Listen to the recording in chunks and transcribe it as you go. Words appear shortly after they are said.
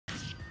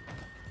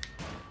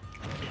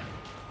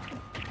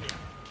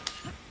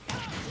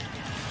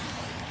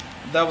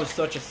That was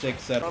such a sick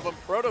set.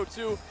 Proto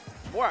too.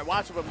 The more I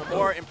watch of him, the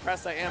more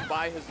impressed I am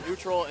by his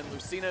neutral, and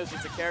Lucina is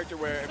just a character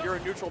where if you're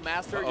a neutral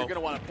master, you're going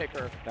to want to pick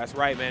her. That's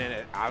right, man.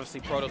 And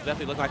obviously, Proto's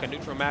definitely looking like a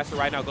neutral master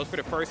right now. Goes for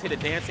the first hit of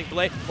Dancing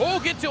Blade. Oh,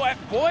 get to it,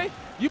 boy!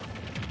 You.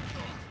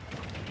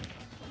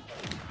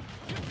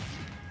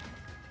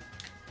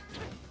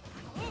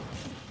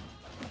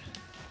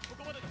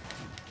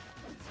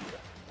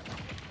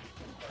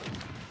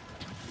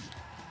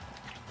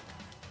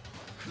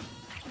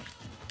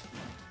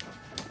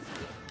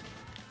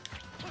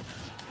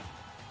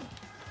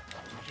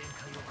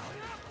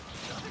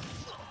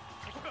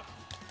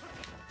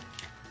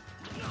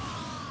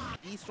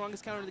 The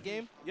strongest counter in the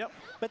game. Yep.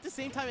 But at the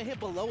same time, it hit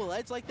below a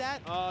ledge like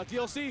that.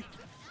 DLC.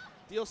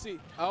 DLC.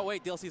 Oh,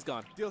 wait, DLC's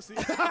gone. DLC.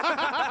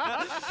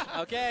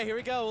 Okay, here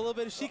we go. A little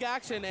bit of Sheik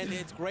action, and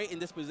it's great in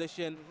this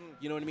position.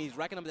 You know what I mean? He's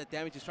racking up that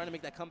damage. He's trying to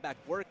make that comeback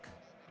work.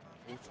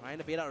 Oh, trying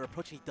to bait out an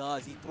approach. He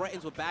does. He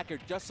threatens with back air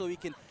just so he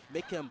can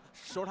make him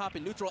short hop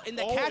in neutral. In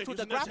the catch with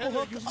the grapple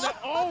hook.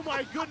 Oh,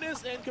 my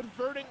goodness, and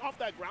converting off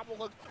that grapple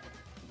hook.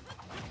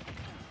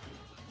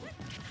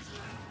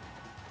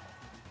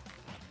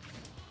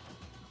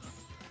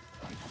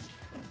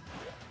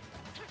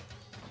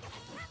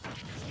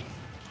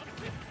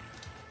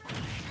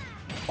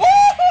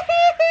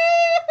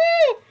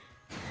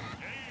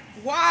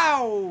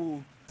 Wow!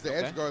 The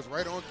edge guard's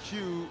right on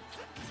cue.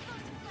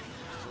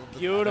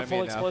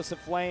 Beautiful explosive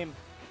flame.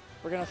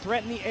 We're going to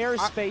threaten the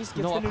airspace. Gets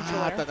the neutral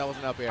I air. thought that was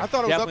an up air. I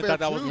thought it was up air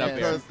too, was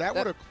because that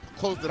would have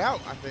closed it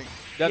out, I think.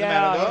 Doesn't Yeah,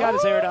 matter. he got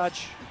his air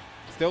dodge.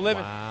 Still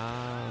living.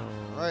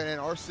 All right, and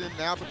Arsene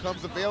now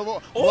becomes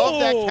available. Love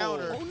that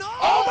counter. Oh, no!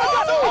 Oh, my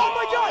God! Oh,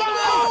 my God!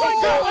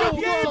 Oh,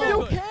 You gave him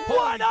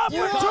one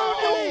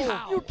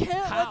opportunity! You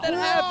can't let that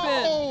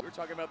happen! We're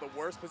talking about the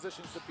worst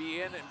positions to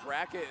be in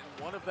bracket,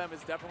 and one of them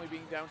is definitely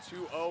being down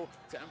 2-0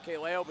 to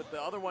Mkleo, but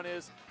the other one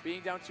is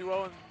being down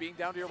 2-0 and being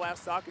down to your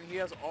last stock, and he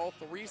has all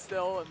three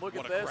still, and look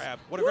at this.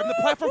 What a grab. The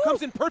platform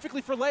comes in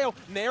perfectly for Leo.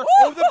 Nair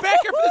over the back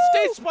here for the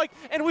stage spike,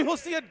 and we will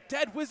see a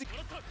dead Wizzy.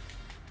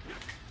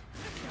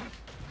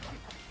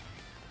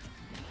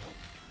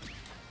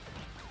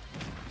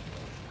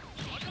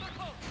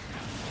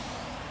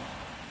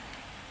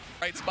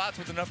 Right spots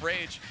with enough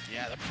rage.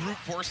 Yeah, the brute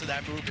force of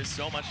that move is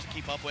so much to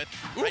keep up with.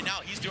 Right now,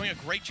 he's doing a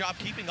great job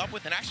keeping up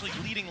with and actually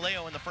leading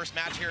Leo in the first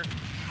match here.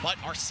 But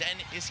Arsene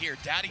is here.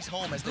 Daddy's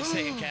home, as they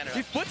say in Canada.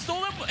 He foot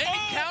stole him and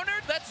he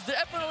countered. That's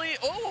definitely.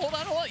 Oh, hold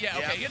on. Yeah,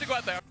 okay, he had to go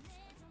out there.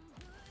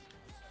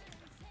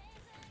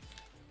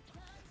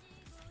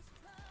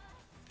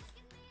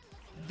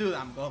 Dude,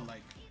 I'm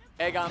godlike.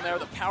 Egg on there,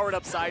 the powered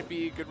up side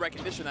B, good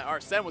recognition that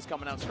Arsene was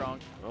coming out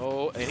strong.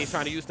 Oh, and he's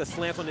trying to use the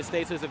slants on the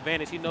stage to his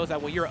advantage. He knows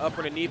that when you're up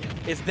underneath,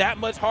 it's that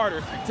much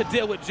harder to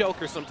deal with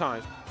Joker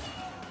sometimes.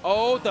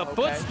 Oh, the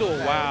footstool.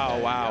 Wow,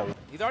 wow.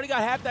 He's already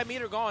got half that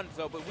meter gone,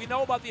 so but we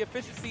know about the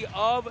efficiency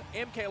of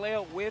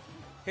Mkleo with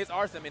his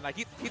Arsene. I mean, like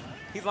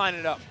he's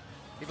lining it up.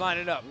 He's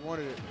lining it up. He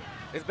wanted it.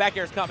 His back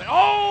air's coming.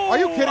 Oh! Are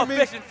you kidding me?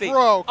 Efficiency.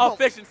 Bro,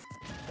 efficiency.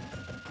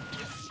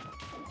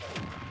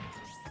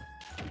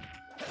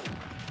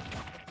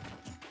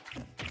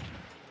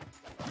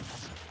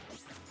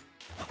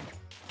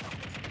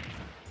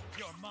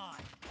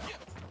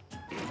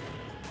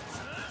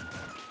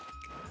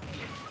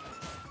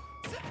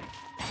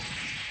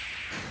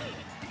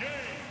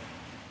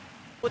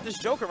 With this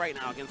Joker right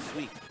now against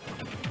Sweet.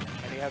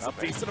 And he has a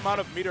decent amount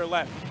of meter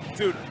left.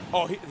 Dude,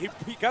 oh, he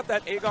got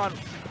that Aegon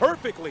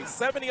perfectly.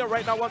 70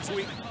 right now once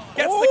Sweet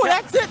gets Oh, the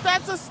that's it.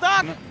 That's a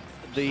stock.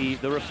 The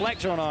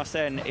reflector on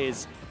Arsene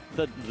is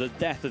the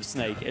death of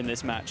Snake in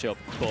this matchup.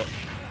 But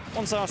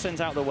once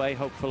Arsene's out of the way,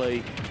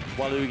 hopefully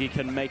Waluigi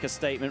can make a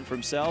statement for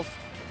himself.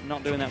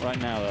 Not doing that right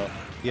now, though.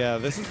 Yeah,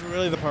 this is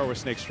really the part where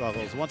Snake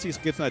struggles. Once he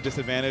gets in that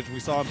disadvantage, we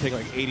saw him take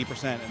like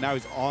 80%, and now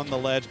he's on the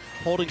ledge,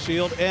 holding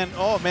shield, and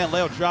oh man,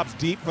 Leo drops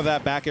deep for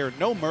that back air.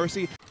 No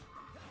mercy.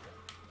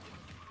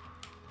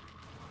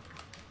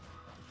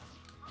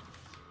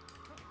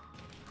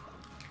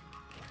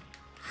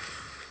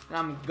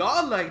 I'm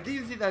godlike. Did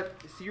you see that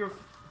zero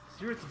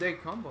to day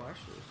combo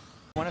actually?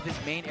 One of his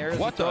main areas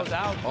he throws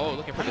out. Oh,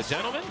 looking for the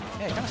gentleman?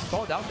 Yeah, he kind of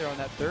stalled out there on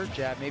that third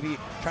jab. Maybe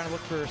trying to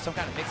look for some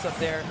kind of mix-up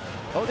there.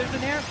 Oh, there's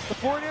an air. The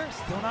forward air,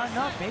 still not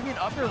enough. Maybe an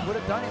up air would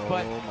have done it,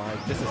 but... Oh my,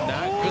 this is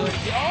not good.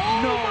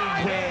 No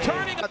way.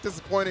 Turning. Not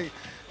disappointing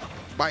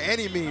by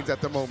any means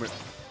at the moment.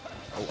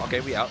 Oh, okay,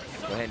 we out.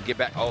 Go ahead and get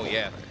back. Oh,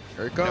 yeah.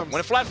 Here it comes.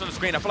 When it flashes on the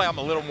screen, I feel like I'm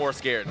a little more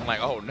scared. I'm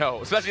like, oh,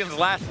 no. Especially in his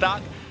last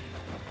stock.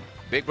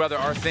 Big brother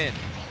Arsene.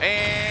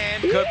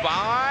 And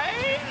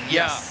goodbye.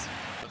 Yes.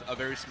 A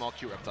very small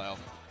Q reptile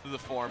through the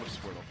form of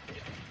Squirtle.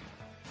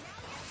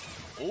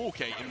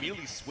 Okay,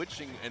 immediately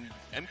switching, and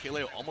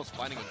Mkleo almost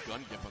finding a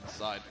gun gift on the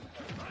side.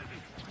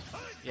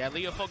 Yeah,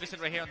 Leo focusing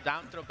right here on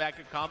down throw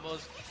backer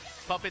combos.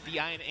 Puppet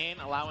the iron in,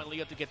 allowing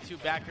Leo to get two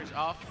backers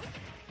off.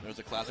 There's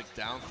a classic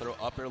down throw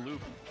up air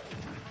loop.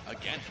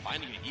 Again,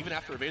 finding it even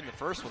after evading the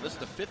first one. This is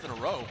the 5th in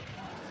a row.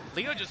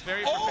 Leo just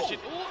very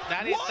proficient. Ooh,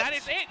 that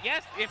is it.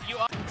 Yes, if you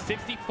are.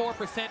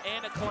 64%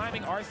 and a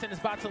climbing. Arsene is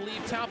about to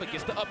leave town, but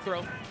gets the up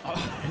throw.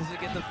 Oh, doesn't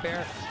get the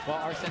fair while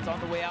Arsene's on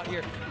the way out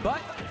here.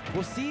 But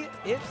we'll see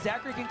if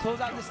Zachary can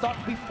close out the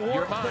stock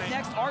before the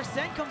next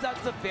Arsene comes out.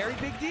 It's a very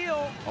big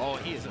deal. Oh,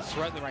 he is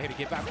struggling right here to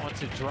get back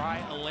onto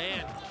dry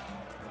land.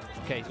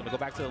 Okay, he's going to go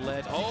back to the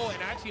ledge. Oh,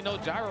 and actually no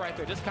gyro right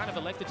there. Just kind of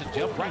elected to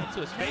jump right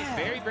into his face.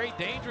 Very, very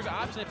dangerous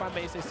option, if I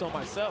may say so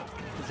myself.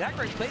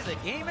 Zachary plays the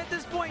game at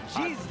this point.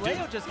 Jeez,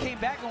 Leo just came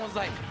back and was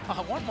like,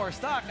 one more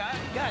stock.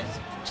 Guys,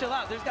 chill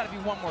out. There's got to be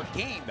one more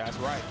game. That's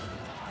right.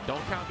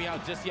 Don't count me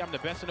out just yet. I'm the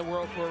best in the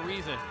world for a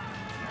reason.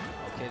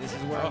 Okay, this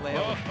is where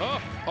Leo...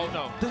 Oh,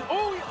 no.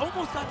 Oh, he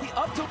almost got the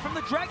up tilt from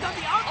the drag down.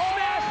 The up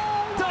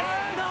smash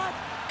does not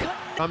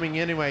connect. Coming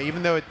anyway,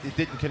 even though it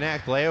didn't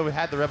connect, Leo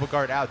had the Rebel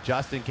Guard out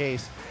just in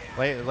case.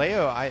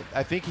 Leo,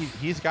 I think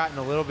he's gotten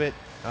a little bit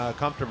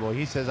comfortable.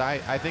 He says,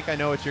 I think I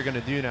know what you're going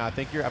to do now. I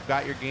think I've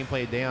got your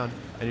gameplay down,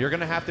 and you're going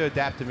to have to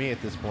adapt to me at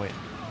this point.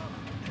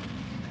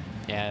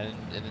 Yeah,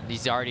 and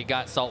he's already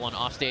got Salt One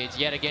off stage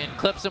yet again.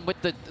 Clips him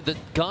with the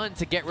gun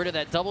to get rid of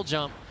that double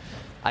jump.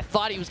 I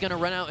thought he was going to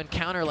run out and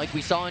counter like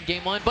we saw in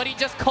game 1, but he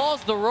just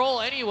calls the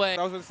roll anyway.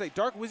 I was going to say,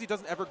 Dark Wizzy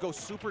doesn't ever go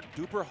super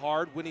duper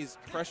hard when he's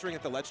pressuring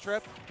at the ledge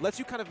trap. Lets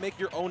you kind of make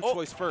your own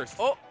choice first.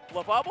 Oh,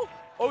 left bobble?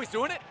 Oh, he's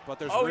doing it? But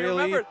there's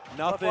really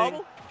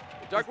nothing.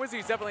 Dark Wizzy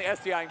is definitely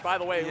SDIing, by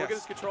the way. Look at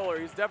his controller.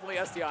 He's definitely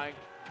SDIing.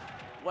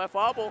 Left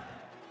bobble.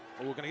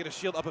 Oh, we're going to get a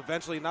shield up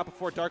eventually, not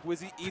before Dark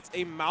Wizzy eats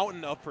a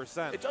mountain of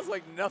percent. It does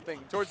like nothing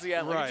towards the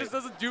end. Like, it just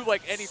doesn't do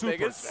like anything.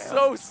 Super it's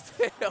stale. so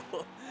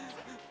stale.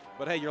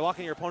 But hey, you're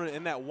locking your opponent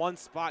in that one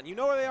spot. And you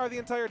know where they are the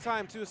entire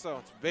time, too, so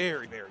it's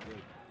very, very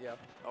good. Yeah.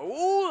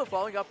 Oh, the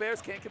falling up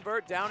airs can't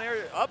convert. Down air,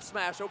 up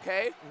smash,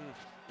 okay.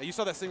 Now, you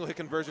saw that single hit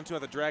conversion, too,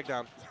 at the drag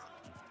down.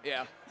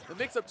 Yeah. The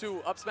mix up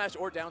to up smash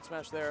or down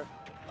smash there.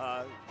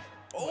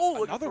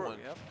 Oh, another one.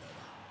 Yep.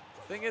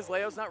 Thing is,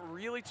 Leo's not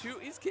really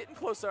he's getting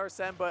close to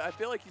Arsene, but I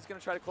feel like he's going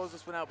to try to close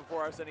this one out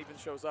before Arsene even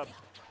shows up.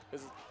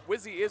 Because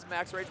Wizzy is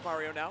max rage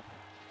Mario now.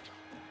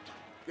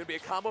 Going to be a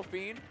combo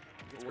fiend.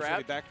 Gets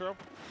grabbed. Back throw?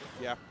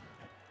 Yeah.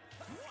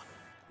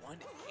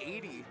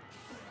 180.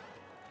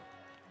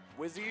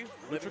 Wizzy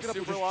living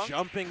super just long.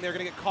 Jumping. They're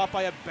going to get caught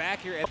by a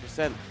back here.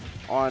 Percent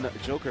on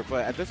Joker,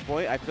 but at this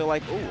point, I feel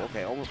like, oh,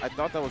 okay, almost. I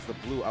thought that was the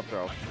blue up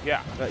throw.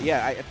 Yeah. But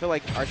yeah, I feel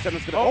like Arsene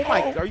is going to. Oh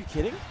my, are you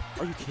kidding?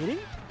 Are you kidding?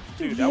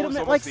 Dude, he hit him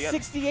at like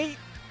 68.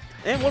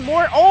 And one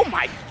more. Oh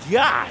my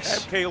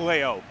gosh.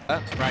 Mkleo.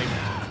 Right.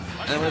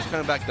 And then when it's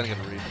coming back, then get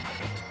a read.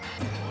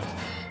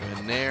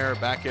 And there,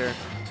 back air.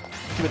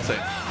 Keep it safe.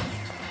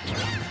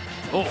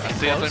 Oh,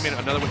 see, that's what I mean.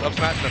 Another with up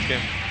smash, that's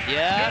game.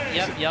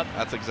 Yeah, yep.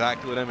 That's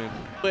exactly what I mean.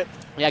 But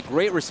yeah,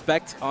 great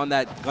respect on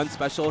that gun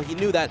special. He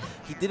knew that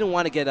he didn't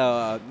want to get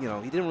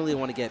he didn't really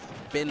want to get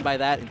bitten by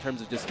that in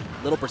terms of just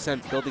little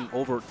percent building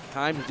over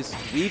time. He just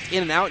weaved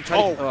in and out and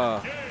tried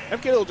to.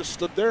 Mkleo just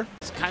stood there.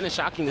 It's kind of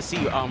shocking to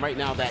see right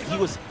now that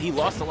he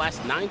lost the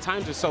last 9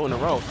 times or so in a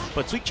row.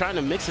 But Tweak trying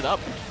to mix it up,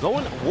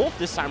 going Wolf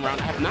this time around.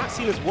 I have not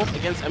seen his Wolf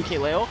against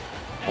Mkleo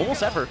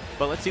almost ever,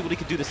 but let's see what he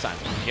can do this time.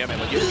 Yeah, man,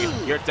 like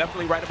you're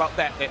definitely right about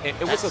that. It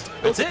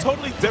was a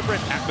totally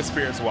different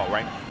atmosphere as well,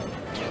 right?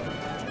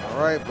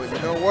 All right, but you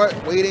know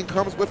what? Waiting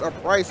comes with a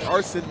price.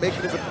 Arsene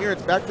making his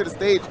appearance back to the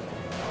stage.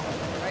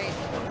 Right.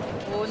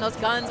 Oh, and those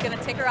guns going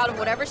to take her out of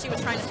whatever she was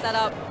trying to set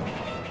up.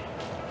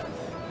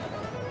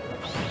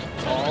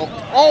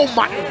 Oh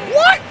my,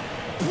 what?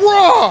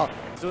 Bruh!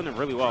 He's doing it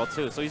really well,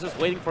 too. So he's just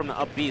waiting for him to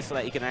up B so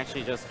that he can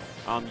actually just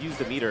use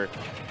the meter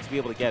to be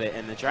able to get it.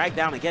 And the drag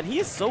down, again, he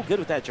is so good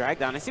with that drag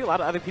down. I see a lot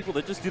of other people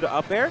that just do the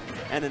up air,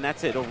 and then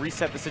that's it. It'll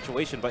reset the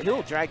situation, but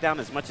he'll drag down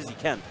as much as he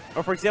can.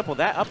 Or, for example,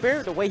 that up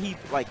air, the way he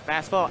like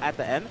fast fell at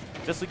the end,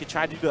 just so he could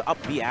try to do the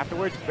up B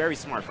afterwards, very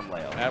smart from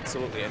Leo.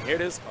 Absolutely, and here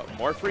it is,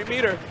 more free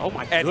meter. Oh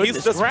my and goodness,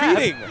 he's just grab.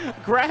 beating.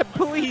 Grab,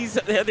 please.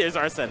 There's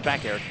Arsene,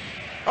 back air.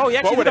 Oh, he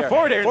actually did a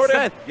forward air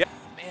instead. Yeah.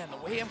 Man, the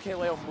way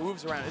Mkleo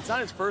moves around, it's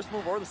not his first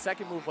move or the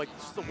second move, like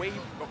just the way he,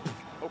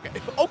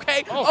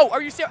 okay. Oh,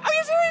 are you serious? Are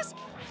you serious?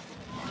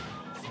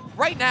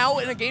 Right now,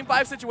 in a Game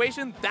 5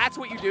 situation, that's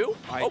what you do?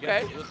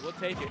 Okay. We'll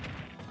take it.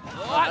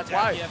 That's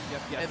why. Yep.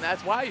 And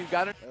that's why you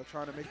got it. They're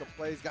trying to make a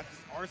play. He's got this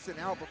Arsene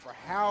out, but for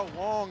how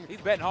long?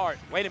 He's betting hard.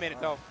 Wait a minute,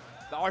 though.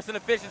 The Arsene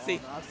efficiency.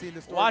 I've seen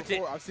this story Watch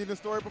before. it. I've seen this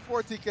story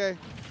before, TK.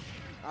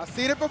 I've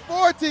seen it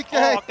before, TK.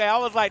 Oh, okay, I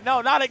was like,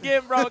 no, not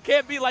again, bro. It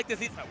can't be like this.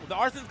 The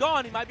Arsene's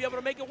gone. He might be able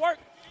to make it work.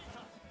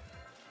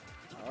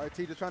 All right,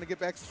 T just trying to get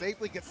back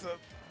safely. Gets a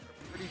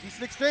pretty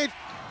decent exchange.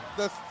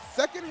 The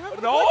second half of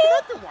the No.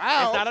 play,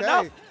 wow, It's not okay.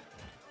 enough.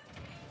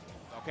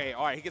 Okay,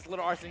 all right, he gets a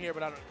little Arsene here,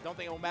 but I don't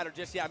think it will matter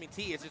just yet. I mean,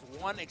 T is just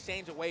one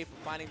exchange away from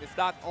finding the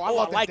stock. Oh,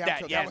 I like down that.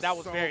 tilt. Yeah, that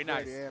was so very good.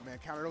 nice. Yeah, man,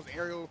 counter those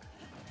aerial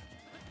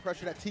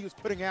pressure that T was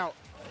putting out.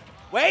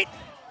 Wait.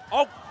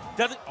 Oh,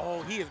 does it?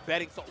 Oh, he is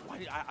betting. So why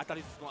did I thought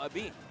he was just going to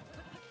B.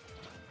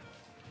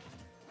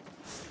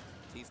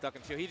 He's stuck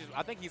in chill.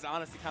 I think he's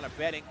honestly kind of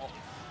betting. Oh,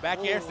 back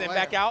air, send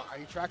back out.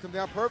 He tracked him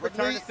down perfectly.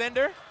 Return to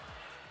sender. And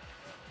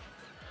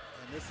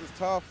this is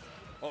tough.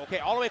 Okay,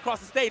 all the way across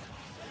the stage.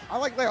 I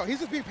like Leo. He's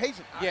just being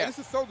patient. Yeah. This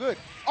is so good.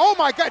 Oh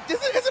my God,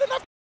 isn't enough